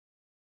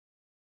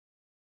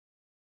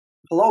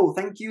Hello,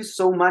 thank you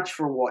so much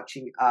for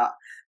watching.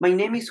 My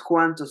name is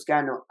Juan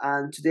Toscano,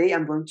 and today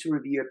I'm going to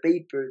review a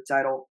paper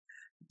titled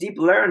Deep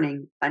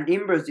Learning and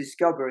Inverse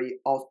Discovery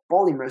of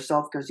Polymer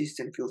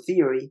Self-Consistent Field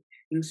Theory,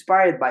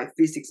 inspired by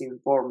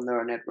physics-informed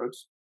neural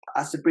networks.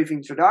 As a brief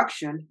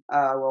introduction,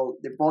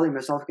 the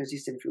polymer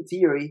self-consistent field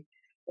theory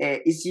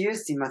is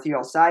used in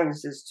material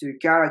sciences to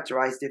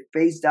characterize the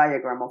phase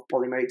diagram of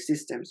polymeric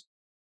systems.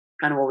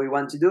 And we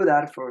want to do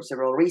that for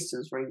several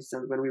reasons. For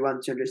instance, when we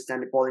want to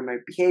understand the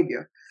polymeric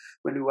behavior,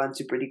 when we want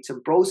to predict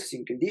some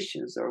processing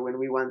conditions, or when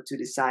we want to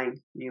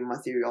design new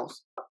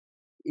materials.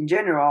 In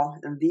general,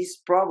 and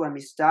this problem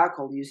is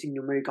tackled using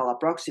numerical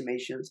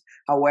approximations.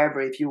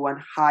 However, if you want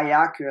high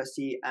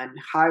accuracy and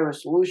high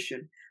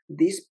resolution,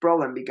 this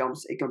problem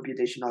becomes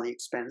computationally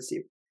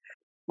expensive.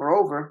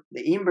 Moreover,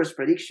 the inverse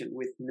prediction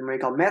with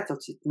numerical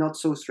methods is not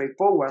so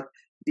straightforward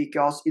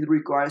because it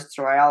requires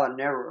trial and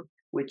error,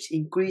 which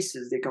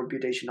increases the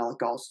computational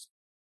cost.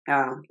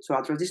 So to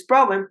address this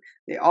problem,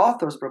 the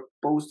authors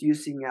proposed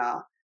using a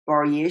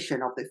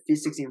variation of the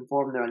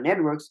physics-informed neural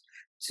networks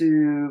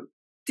to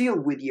deal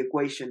with the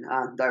equation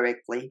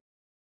directly.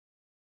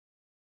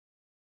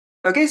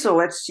 Okay, so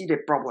let's see the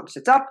problem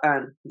set up,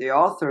 and the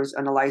authors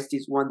analyze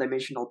these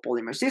one-dimensional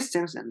polymer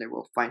systems, and they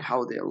will find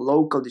how the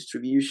local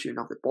distribution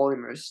of the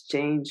polymers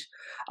change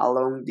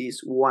along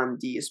this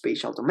 1D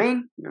spatial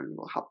domain. And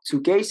we'll have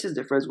two cases.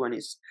 The first one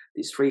is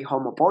these three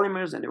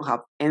homopolymers, and they'll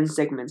have n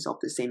segments of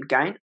the same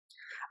kind.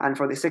 And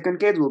for the second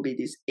case will be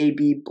these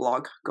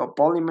AB-diblock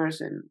copolymers,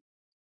 and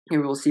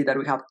here we'll see that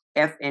we have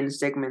Fn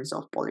segments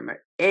of polymer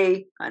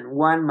A and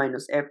 1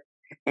 minus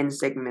Fn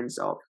segments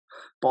of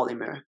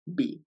polymer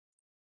B.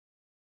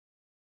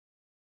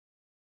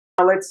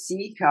 Now let's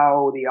see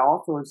how the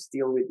authors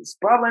deal with this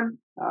problem.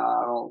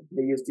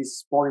 They use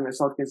this polymer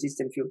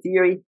self-consistent field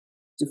theory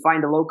to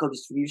find the local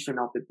distribution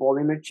of the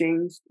polymer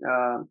chains.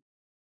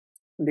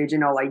 The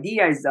general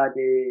idea is that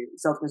the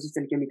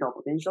self-consistent chemical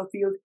potential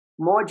field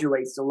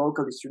modulates the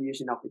local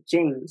distribution of the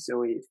chain.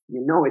 So if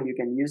you know it, you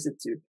can use it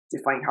to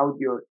define how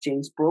your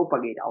chains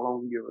propagate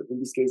along your, in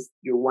this case,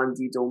 your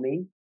 1D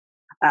domain.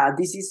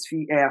 This is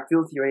a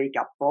field-theoretic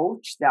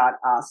approach that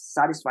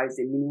satisfies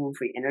the minimum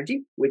free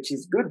energy, which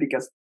is good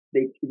because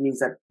it means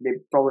that the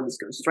problem is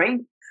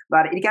constrained,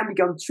 but it can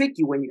become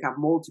tricky when you have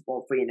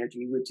multiple free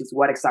energy, which is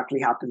what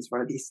exactly happens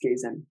for this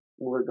case, and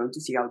we're going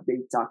to see how they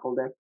tackle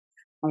that.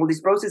 Well,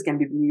 this process can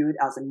be viewed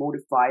as a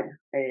modified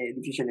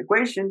diffusion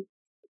equation.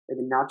 The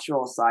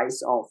natural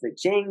size of the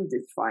chain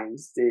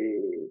defines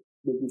the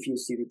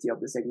diffusivity of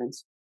the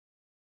segments.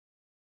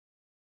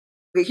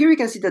 Okay, here you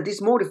can see that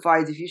these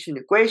modified diffusion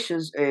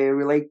equations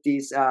relate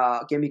this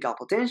chemical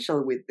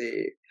potential with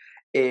the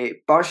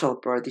partial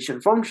partition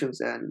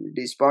functions, and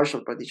this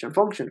partial partition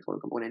function for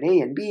component A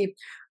and B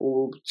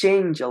will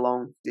change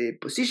along the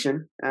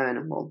position,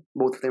 and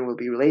both of them will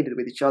be related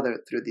with each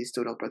other through this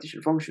total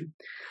partition function.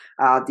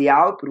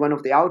 One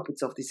of the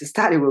outputs of this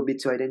study will be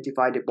to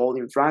identify the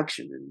volume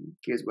fraction, and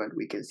here's what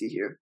we can see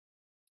here.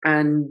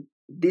 And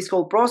this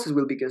whole process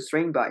will be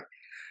constrained by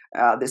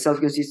the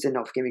self-consistent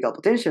of chemical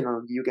potential.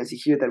 And you can see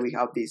here that we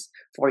have this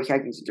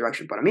Fourier-Huygens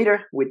interaction parameter,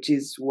 which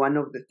is one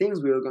of the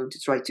things we are going to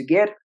try to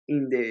get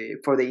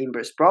for the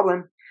inverse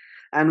problem.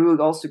 And we're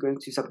also going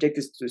to subject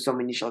this to some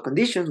initial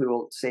conditions. We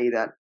will say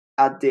that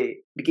at the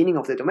beginning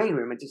of the domain,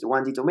 remember this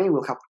 1D domain,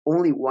 we'll have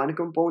only one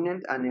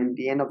component, and in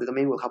the end of the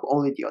domain, we'll have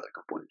only the other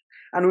component.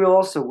 And we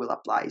also will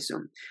apply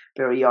some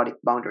periodic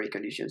boundary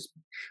conditions.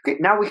 Okay,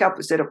 now we have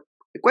a set of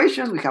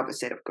equations, we have a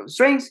set of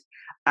constraints,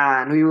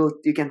 and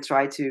you can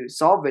try to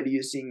solve it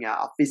using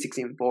a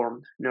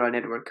physics-informed neural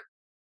network.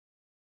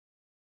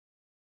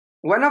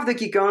 One of the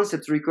key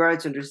concepts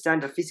required to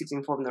understand a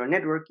physics-informed neural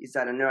network is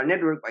that a neural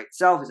network by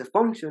itself is a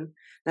function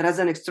that has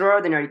an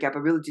extraordinary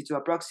capability to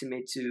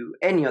approximate to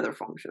any other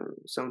function,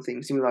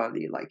 something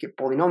similarly like a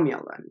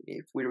polynomial. And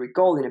if we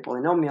recall, in a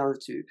polynomial,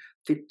 to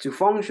fit two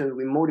functions,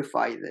 we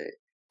modify the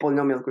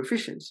polynomial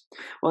coefficients.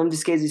 Well, in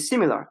this case, it's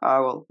similar.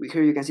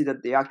 Here you can see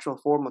that the actual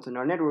form of the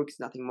neural network is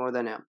nothing more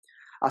than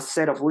a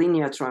set of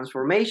linear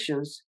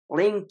transformations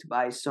linked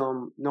by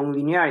some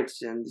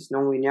nonlinearities, and these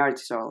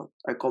nonlinearities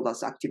are called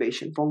as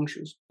activation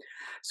functions.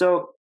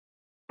 So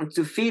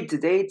to feed the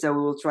data,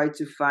 we will try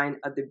to find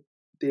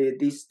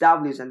these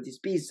W's and these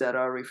P's that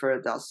are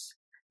referred as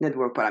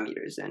network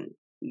parameters, and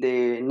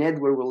the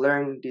network will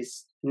learn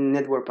these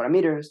network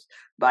parameters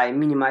by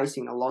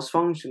minimizing a loss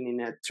function in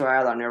a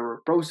trial and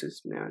error process.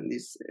 And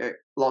this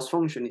loss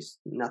function is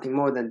nothing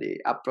more than the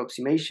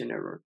approximation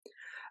error.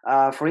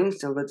 For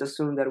instance, let's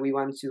assume that we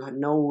want to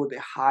know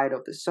the height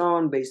of the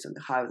son based on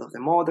the height of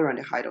the mother and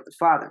the height of the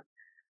father.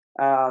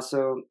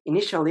 So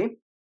initially,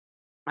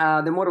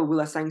 the model will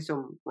assign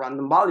some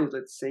random values.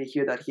 Let's say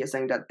here that he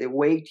assigned that the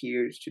weight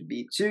here should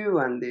be 2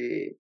 and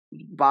the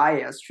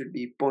bias should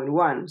be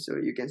 0.1. So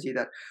you can see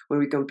that when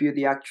we compute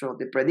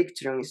the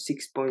prediction is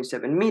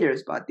 6.7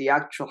 meters, but the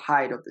actual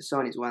height of the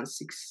sun is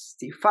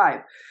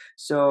 165.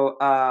 So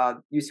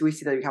we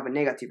see that we have a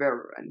negative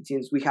error, and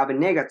since we have a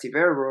negative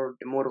error,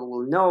 the model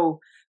will know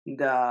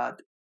that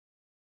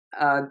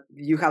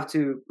you have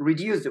to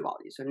reduce the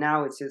value. So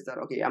now it says that,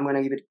 okay, I'm going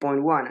to give it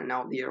 0.1, and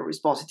now the error is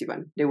positive,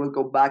 and they will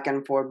go back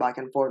and forth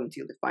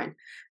until they find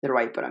the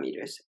right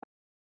parameters.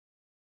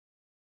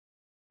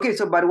 Okay,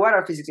 so but what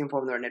are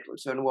physics-informed neural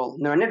networks? So, well,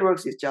 neural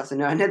networks is just a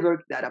neural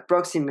network that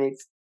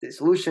approximates the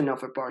solution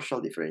of a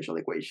partial differential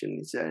equation.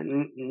 It's a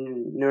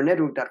neural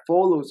network that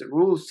follows the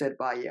rules set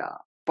by a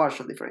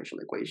partial differential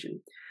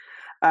equation.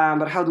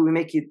 But how do we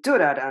make it do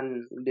that?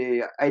 And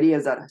the idea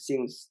is that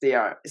since they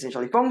are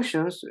essentially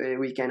functions,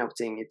 we can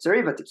obtain its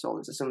derivative. So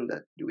let's assume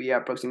that we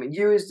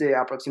use the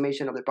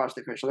approximation of the partial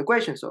differential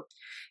equation. So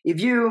if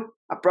you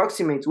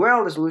approximate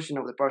well the solution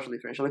of the partial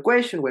differential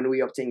equation when we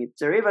obtain its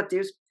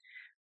derivatives,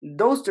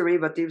 those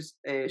derivatives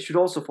should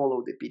also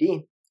follow the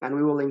PDE, and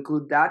we will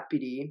include that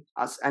PDE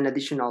as an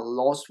additional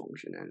loss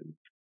function. And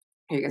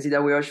you can see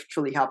that we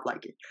actually have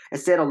like a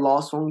set of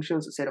loss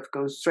functions, a set of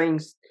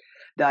constraints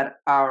that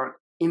are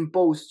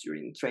imposed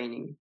during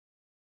training.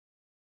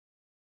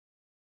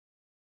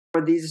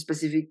 For this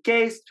specific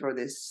case, for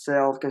this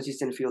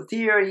self-consistent field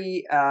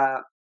theory,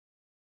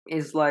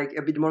 is like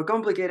a bit more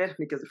complicated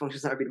because the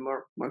functions are a bit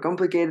more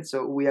complicated.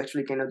 So we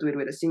actually cannot do it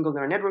with a single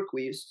neural network.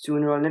 We use two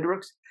neural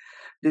networks.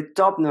 The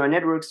top neural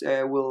networks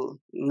will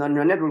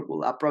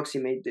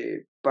approximate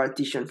the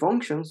partition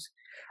functions,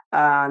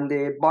 and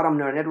the bottom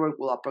neural network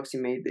will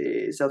approximate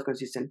the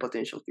self-consistent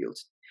potential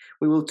fields.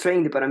 We will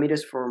train the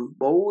parameters from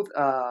both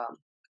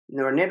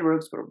neural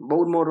networks, for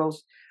both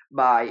models,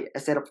 by a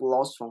set of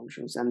loss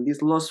functions, and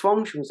these loss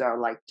functions are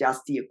like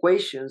just the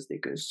equations, the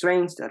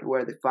constraints that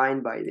were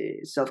defined by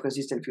the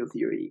self-consistent field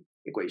theory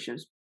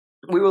equations.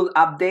 We will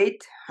update,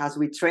 as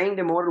we train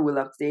the model, we'll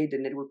update the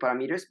network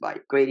parameters by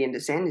gradient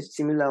descent,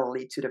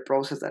 similarly to the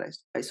process that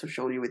I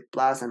showed you with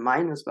plus and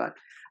minus, but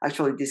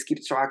actually this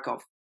keeps track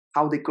of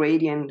how the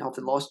gradient of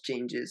the loss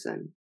changes,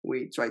 and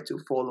we try to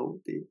follow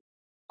the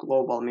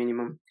global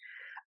minimum.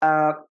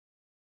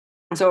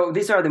 So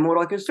these are the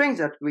modal constraints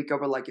that we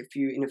covered like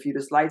in a few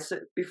slides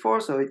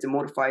before. So it's a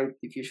modified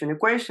diffusion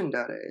equation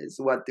that is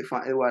what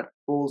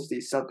rules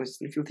the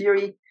self-consistent field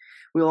theory.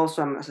 We'll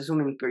also, I'm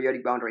assuming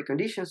periodic boundary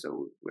conditions,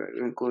 so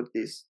we'll include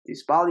these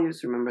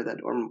values. Remember that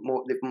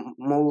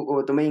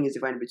our domain is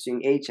defined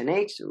between H and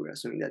H, so we're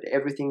assuming that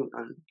everything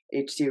on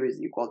H series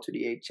is equal to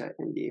the H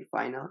and the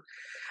final.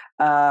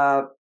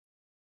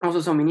 Also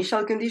some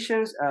initial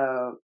conditions,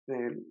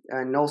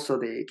 and also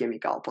the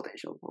chemical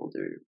potential, all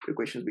the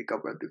equations we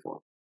covered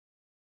before.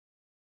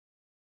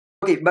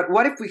 Okay, but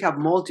what if we have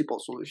multiple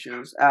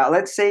solutions?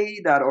 Let's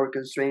say that our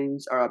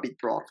constraints are a bit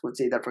broad. Let's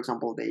say that, for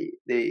example,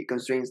 the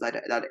constraints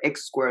that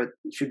x squared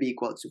should be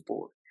equal to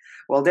 4.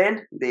 Well,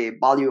 then the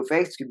value of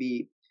x could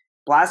be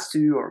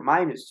 +2 or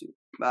 -2.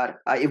 But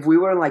if we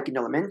were like in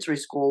elementary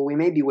school, we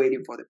may be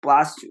waiting for the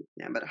 +2.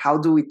 Yeah, but how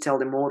do we tell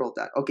the model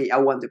that, okay, I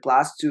want the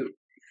 +2?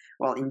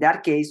 Well, in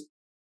that case,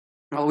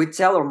 we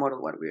tell our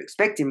model what we're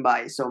expecting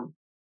by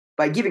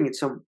giving it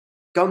some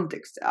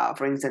context.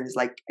 For instance,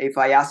 like if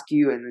I ask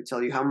you and I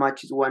tell you how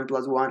much is 1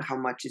 + 1, how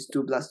much is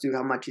 2 + 2,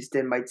 how much is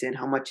 10 by 10,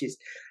 how much is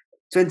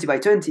 20 by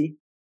 20,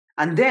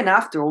 and then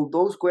after all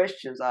those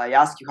questions, I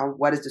ask you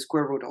what is the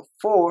square root of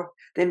 4,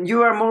 then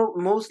you are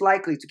most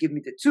likely to give me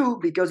the 2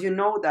 because you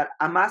know that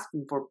I'm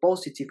asking for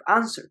positive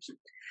answers.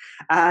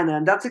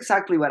 And that's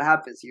exactly what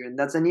happens here, and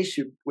that's an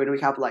issue when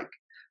we have like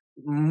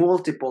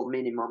multiple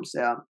minimums.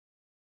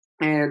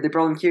 The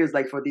problem here is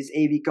like for this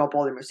AB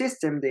copolymer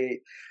system,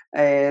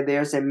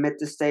 there's a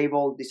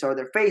metastable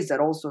disorder phase that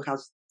also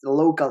has the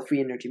local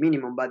free energy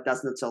minimum, but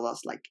does not tell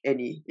us like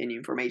any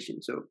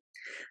information.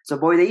 So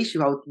boy, the issue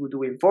how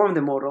to inform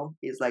the model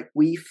is like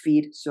we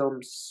feed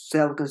some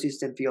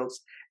self-consistent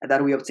fields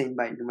that we obtain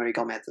by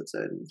numerical methods.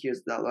 And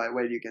here's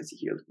where you can see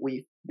here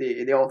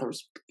the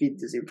authors feed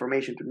this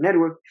information to the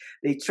network.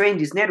 They train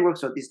this network,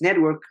 so this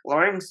network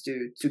learns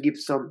to give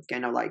some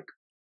kind of like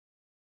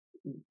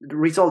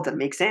result that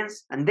makes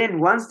sense, and then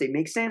once they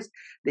make sense,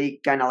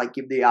 they kind of like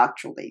give the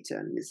actual data,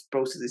 and this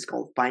process is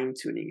called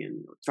fine-tuning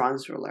and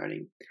transfer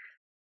learning.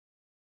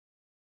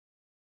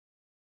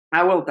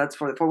 Well, that's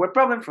for the forward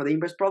problem. For the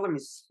inverse problem,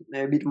 it's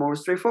a bit more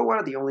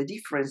straightforward. The only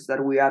difference is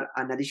that we add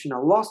an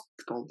additional loss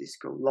called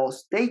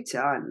loss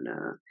data, and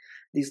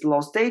this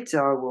loss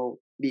data will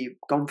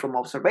come from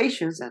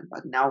observations,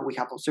 but now we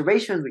have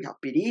observations, we have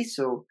PDEs.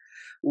 So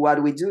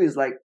what we do is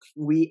like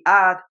we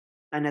add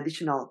an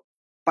additional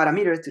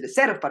parameter to the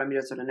set of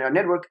parameters of the neural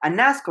network and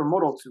ask our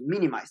model to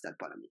minimize that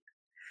parameter.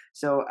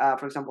 So,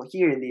 for example,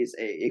 here in this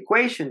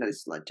equation that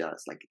is like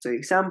just like it's an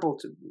example,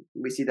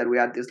 we see that we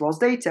add this loss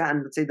data,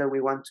 and let's say that we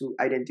want to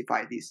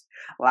identify this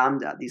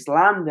lambda. This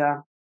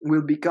lambda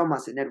will become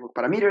as a network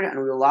parameter,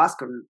 and we will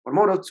ask our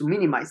model to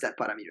minimize that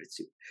parameter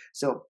too.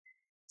 So,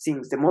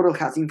 since the model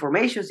has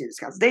information, since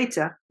it has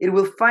data, it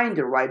will find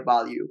the right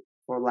value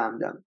for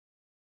lambda.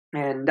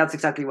 And that's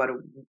exactly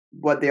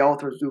what the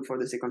authors do for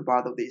the second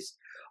part of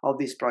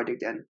this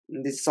project. And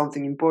this is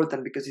something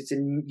important because it's a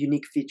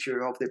unique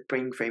feature of the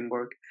PINN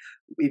framework.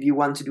 If you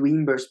want to do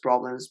inverse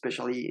problems,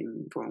 especially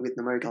with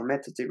numerical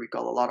methods, they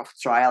require a lot of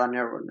trial and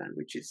error,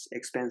 which is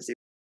expensive.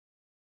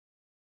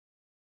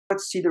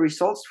 Let's see the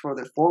results for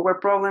the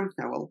forward problem.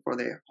 Well, for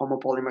the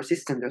homopolymer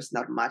system, there's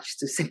not much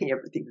to say.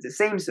 Everything is the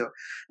same. So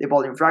the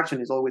volume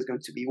fraction is always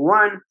going to be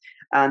 1,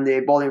 and the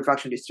volume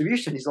fraction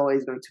distribution is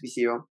always going to be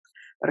 0.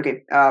 But okay,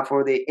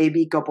 for the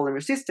AB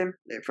copolymer system,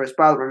 the first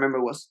part,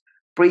 remember, was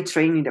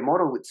pre-training the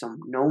model with some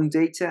known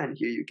data, and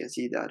here you can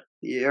see that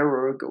the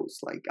error goes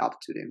like up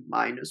to the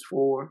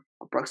 -4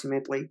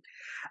 approximately,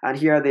 and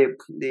here are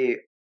the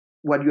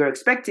what you are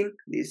expecting,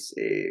 these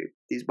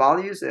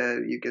values.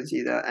 You can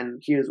see that, and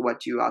here's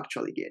what you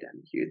actually get, and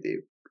here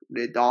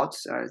the dots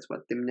are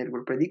what the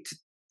network predicted,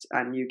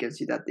 and you can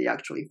see that they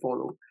actually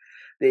follow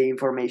the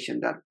information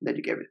that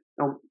you gave it.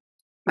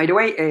 By the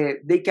way,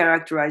 they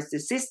characterize the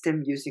system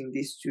using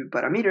these two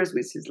parameters,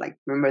 which is like,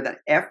 remember that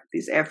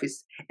this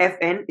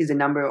Fn is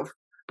the number of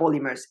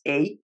polymers A,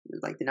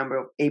 like the number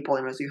of A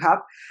polymers you have,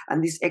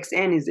 and this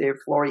Xn is a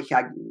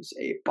Flory-Huggins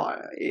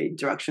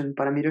interaction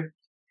parameter.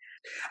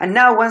 And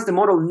now, once the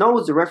model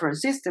knows the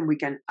reference system, we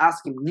can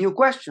ask him new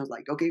questions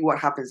like, okay, what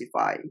happens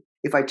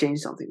if I change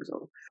something?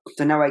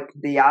 So now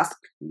they ask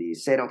the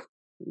set of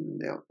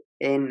the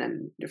N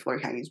and the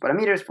Flory-Huggins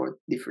parameters for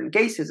different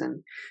cases, and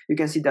you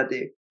can see that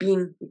the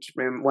PINN, which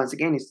once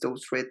again is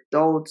those red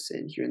dots,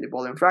 and here in the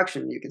volume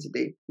fraction, you can see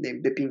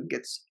the PINN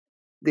gets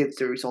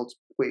the results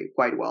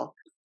quite well.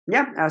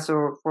 Yeah, so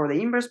for the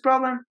inverse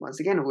problem, once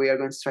again, we are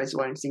going to try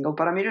solving single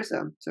parameters.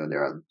 So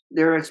there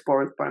are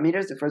explored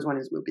parameters. The first one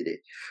will be the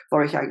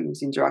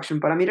Flory-Huggins interaction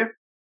parameter,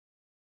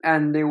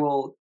 and they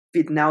will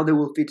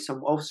fit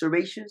some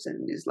observations, and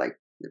it's like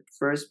the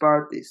first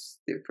part is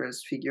the first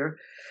figure,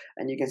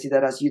 and you can see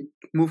that as you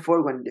move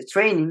forward in the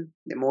training,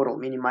 the model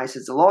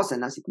minimizes the loss,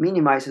 and as it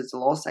minimizes the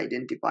loss,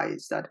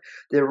 identifies that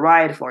the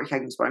right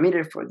Flory-Huggins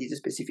parameter for this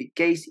specific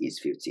case is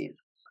 15.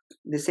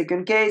 The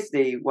second case,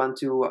 they want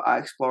to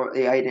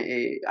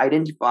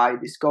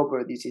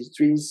discover these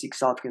intrinsic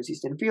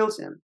self-consistent fields,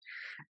 and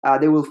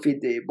they will fit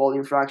the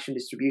volume fraction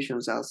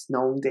distributions as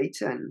known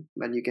data,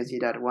 and you can see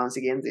that once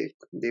again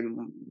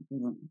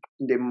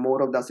the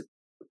model does a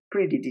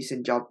pretty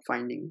decent job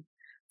finding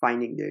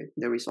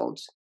the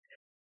results.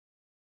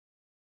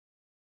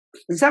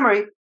 In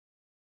summary,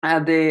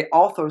 the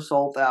author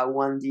solved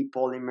 1D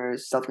polymer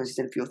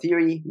self-consistent field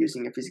theory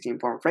using a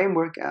physics-informed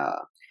framework.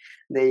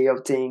 They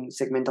obtain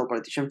segmental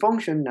partition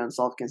function and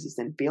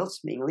self-consistent fields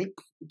mainly.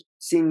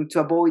 To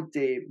avoid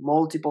the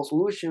multiple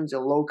solutions, the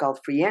local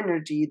free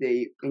energy, they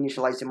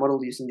initialize the model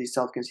using these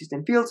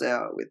self-consistent fields,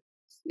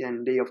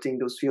 and they obtain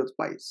those fields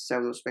by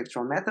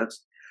pseudo-spectral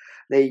methods.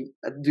 They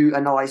do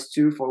analyze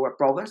two forward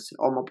problems,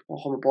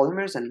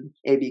 homopolymers and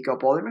AB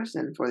copolymers,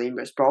 and for the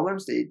inverse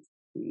problems, they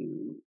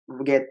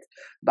get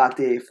back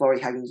the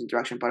Flory-Huggins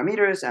interaction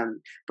parameters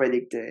and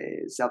predict the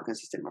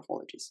self-consistent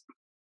morphologies.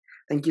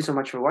 Thank you so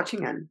much for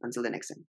watching, and until the next time.